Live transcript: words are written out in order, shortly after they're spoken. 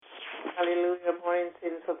Hallelujah, morning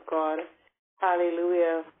saints of God.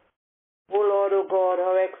 Hallelujah. O Lord, O God,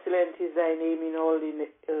 how excellent is thy name in all the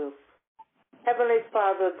earth. Heavenly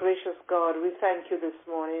Father, gracious God, we thank you this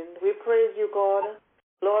morning. We praise you, God.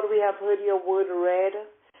 Lord, we have heard your word read.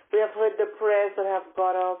 We have heard the prayers that have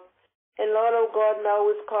gone up. And Lord, O God, now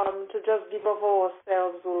we've come to just give of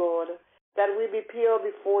ourselves, O Lord, that we be pure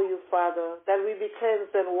before you, Father, that we be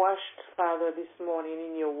cleansed and washed, Father, this morning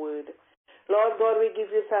in your word. Lord God, we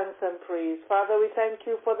give you thanks and praise. Father, we thank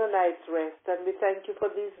you for the night's rest, and we thank you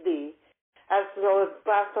for this day. As our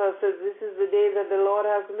pastor says, this is the day that the Lord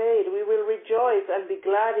has made. We will rejoice and be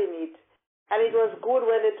glad in it. And it was good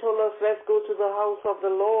when they told us, let's go to the house of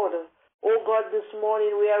the Lord. Oh God, this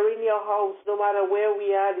morning we are in your house no matter where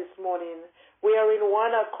we are this morning. We are in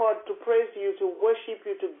one accord to praise you, to worship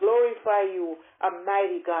you, to glorify you,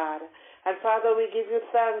 Almighty God. And Father, we give you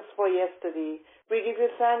thanks for yesterday. We give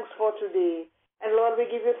you thanks for today. And Lord, we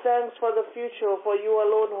give you thanks for the future, for you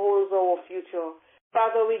alone holds our future.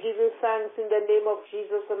 Father, we give you thanks in the name of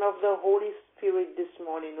Jesus and of the Holy Spirit this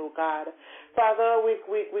morning, O God. Father, we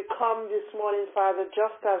come this morning, Father,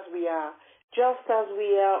 just as we are. Just as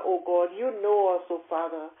we are, O God. You know us, O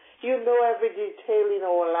Father. You know every detail in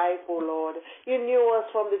our life, O Lord. You knew us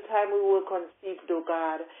from the time we were conceived, O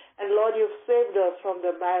God. And Lord, you've saved us from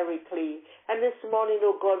the miry clay. And this morning,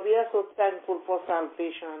 O God, we are so thankful for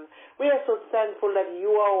salvation. We are so thankful that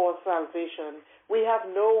you are our salvation. We have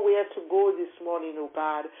nowhere to go this morning, O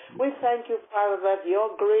God. We thank you, Father, that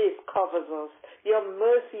your grace covers us. Your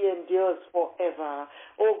mercy endures forever.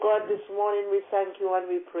 Oh God, this morning we thank you and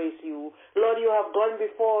we praise you. Lord, you have gone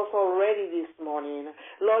before us already this morning.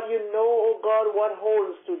 Lord, you know, oh God, what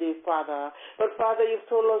holds today, Father. But Father, you've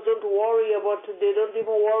told us don't worry about today. Don't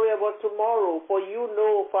even worry about tomorrow. For you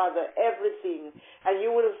know, Father, everything. And you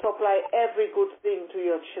will supply every good thing to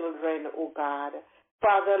your children, oh God.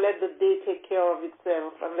 Father, let the day take care of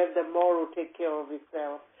itself and let the morrow take care of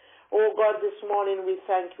itself. Oh God, this morning we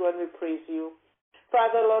thank you and we praise you.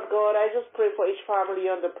 Father, Lord God, I just pray for each family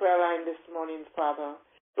on the prayer line this morning, Father.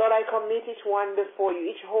 Lord, I commit each one before you,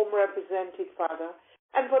 each home represented, Father.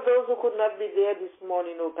 And for those who could not be there this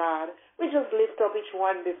morning, oh God, we just lift up each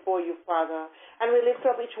one before you, Father. And we lift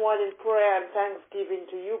up each one in prayer and thanksgiving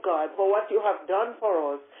to you, God, for what you have done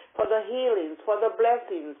for us, for the healings, for the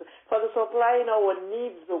blessings, for the supplying our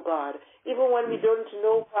needs, oh God. Even when we don't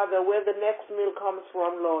know, Father, where the next meal comes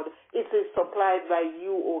from, Lord, it is supplied by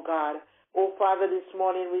you, oh God. Oh, Father, this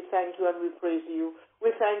morning we thank you and we praise you.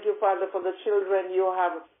 We thank you, Father, for the children you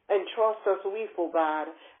have entrusted us with, oh God.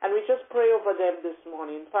 And we just pray over them this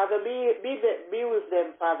morning. Father, be with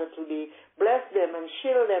them, Father, today. Bless them and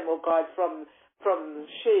shield them, oh God, from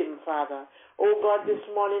shame, Father. Oh God, this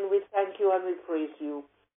morning we thank you and we praise you.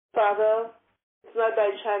 Father, it's not by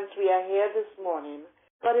chance we are here this morning,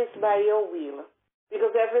 but it's by your will.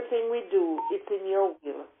 Because everything we do, it's in your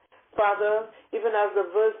will. Father, even as the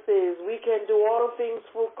verse says, we can do all things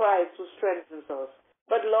through Christ who strengthens us.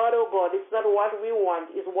 But Lord, oh God, it's not what we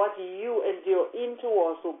want, it's what you endure into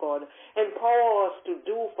us, oh God. Empower us to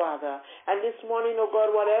do, Father. And this morning, oh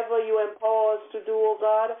God, whatever you empower us to do, oh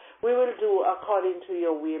God, we will do according to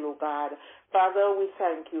your will, oh God. Father, we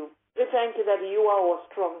thank you. We thank you that you are our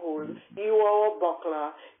stronghold. You are our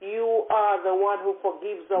buckler. You are the one who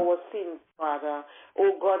forgives our sins, Father.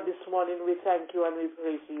 Oh God, this morning we thank you and we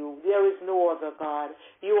praise you. There is no other God.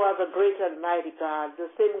 You are the great and mighty God, the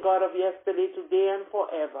same God of yesterday, today, and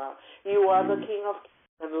forever. You are the King of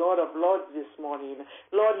kings and Lord of lords this morning.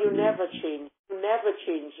 Lord, you never change. You never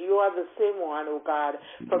change. You are the same one, oh God.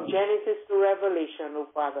 From Genesis to Revelation, oh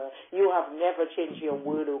Father. You have never changed your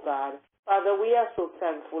word, oh God. Father, we are so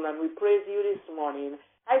thankful and we praise you this morning.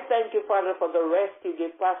 I thank you, Father, for the rest you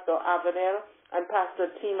gave Pastor Avenel and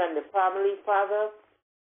Pastor Tim and the family, Father.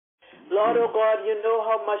 Lord, oh God, you know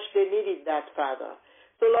how much they needed that, Father.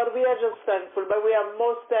 So, Lord, we are just thankful, but we are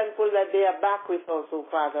most thankful that they are back with us, oh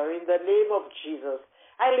Father, in the name of Jesus.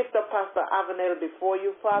 I lift up Pastor Avenel before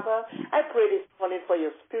you, Father. I pray this morning for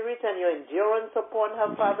your spirit and your endurance upon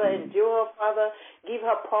her, Father. Endure her, Father. Give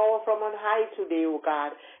her power from on high today, O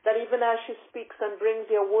God. That even as she speaks and brings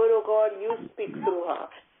your word, O God, you speak through her.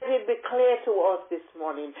 Let it be clear to us this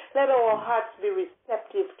morning. Let our hearts be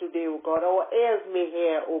receptive today, O God. Our ears may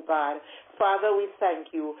hear, O God. Father, we thank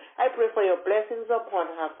you. I pray for your blessings upon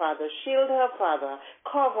her, Father. Shield her, Father.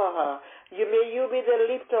 Cover her. May you be the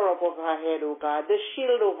lifter up of her head, O God. The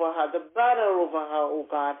shield over her. The banner over her, O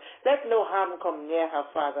God. Let no harm come near her,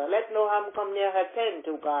 Father. Let no harm come near her tent,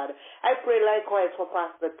 O God. I pray likewise for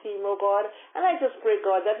Pastor Tim, O God. And I just pray,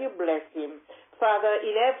 God, that you bless him. Father,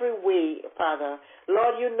 in every way, Father.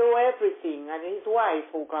 Lord, you know everything, and his wife,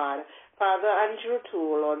 oh God. Father, Andrew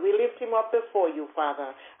too, Lord. We lift him up before you,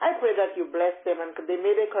 Father. I pray that you bless them and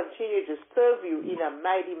may they continue to serve you in a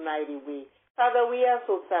mighty, mighty way. Father, we are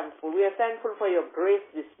so thankful. We are thankful for your grace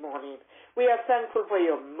this morning. We are thankful for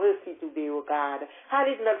your mercy today, O God. Had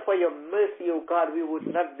it not for your mercy, O God, we would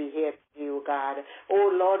not be here today, O God.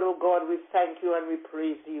 Oh Lord, O God, we thank you and we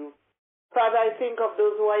praise you. Father, I think of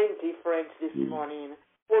those who are indifferent this morning.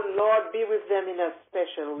 Oh Lord, be with them in a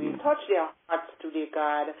special way. Touch their hearts today,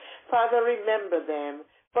 God. Father, remember them.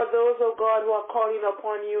 For those, oh God, who are calling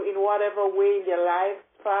upon you in whatever way in their lives,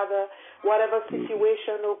 Father, whatever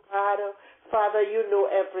situation, oh God, Father, you know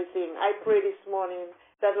everything. I pray this morning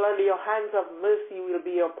that, Lord, your hands of mercy will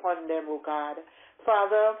be upon them, oh God.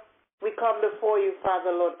 Father, we come before you,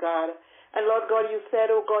 Father, Lord God. And Lord God, you said,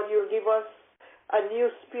 oh God, you'll give us a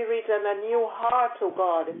new spirit and a new heart, oh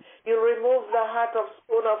God. You'll remove the heart of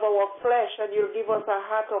stone of our flesh and you'll give us a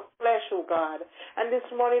heart of flesh, oh God. And this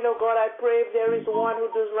morning, oh God, I pray if there is one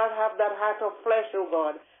who does not have that heart of flesh, oh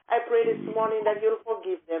God, I pray this morning that you'll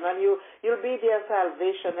forgive them and you'll be their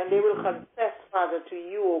salvation and they will confess, Father, to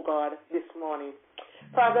you, oh God, this morning.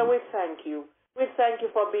 Father, we thank you. We thank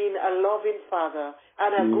you for being a loving Father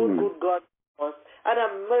and a good God for us and a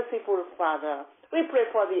merciful Father. We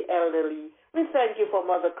pray for the elderly. We thank you for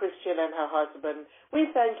Mother Christian and her husband.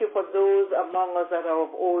 We thank you for those among us that are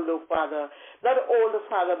of old, oh Father. Not old,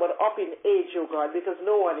 Father, but up in age, oh God, because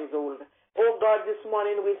no one is old. Oh God, this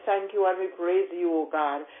morning we thank you and we praise you, oh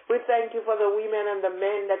God. We thank you for the women and the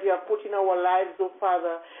men that you have put in our lives, oh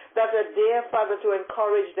Father, that are there, Father, to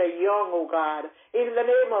encourage the young, oh God. In the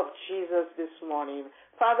name of Jesus this morning.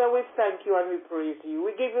 Father, we thank you and we praise you.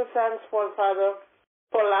 We give you thanks for, Father,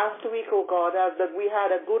 for last week, oh God, that we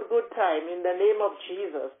had a good time in the name of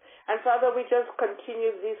Jesus. And Father, we just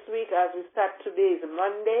continue this week as we start today's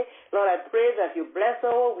Monday. Lord, I pray that you bless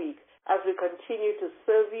our week as we continue to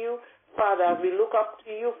serve you. Father, as we look up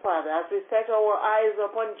to you, Father, as we set our eyes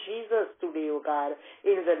upon Jesus today, oh God,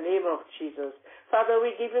 in the name of Jesus. Father,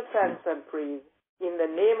 we give you thanks and praise in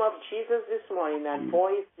the name of Jesus this morning and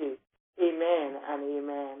for his sake. Amen and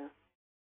amen.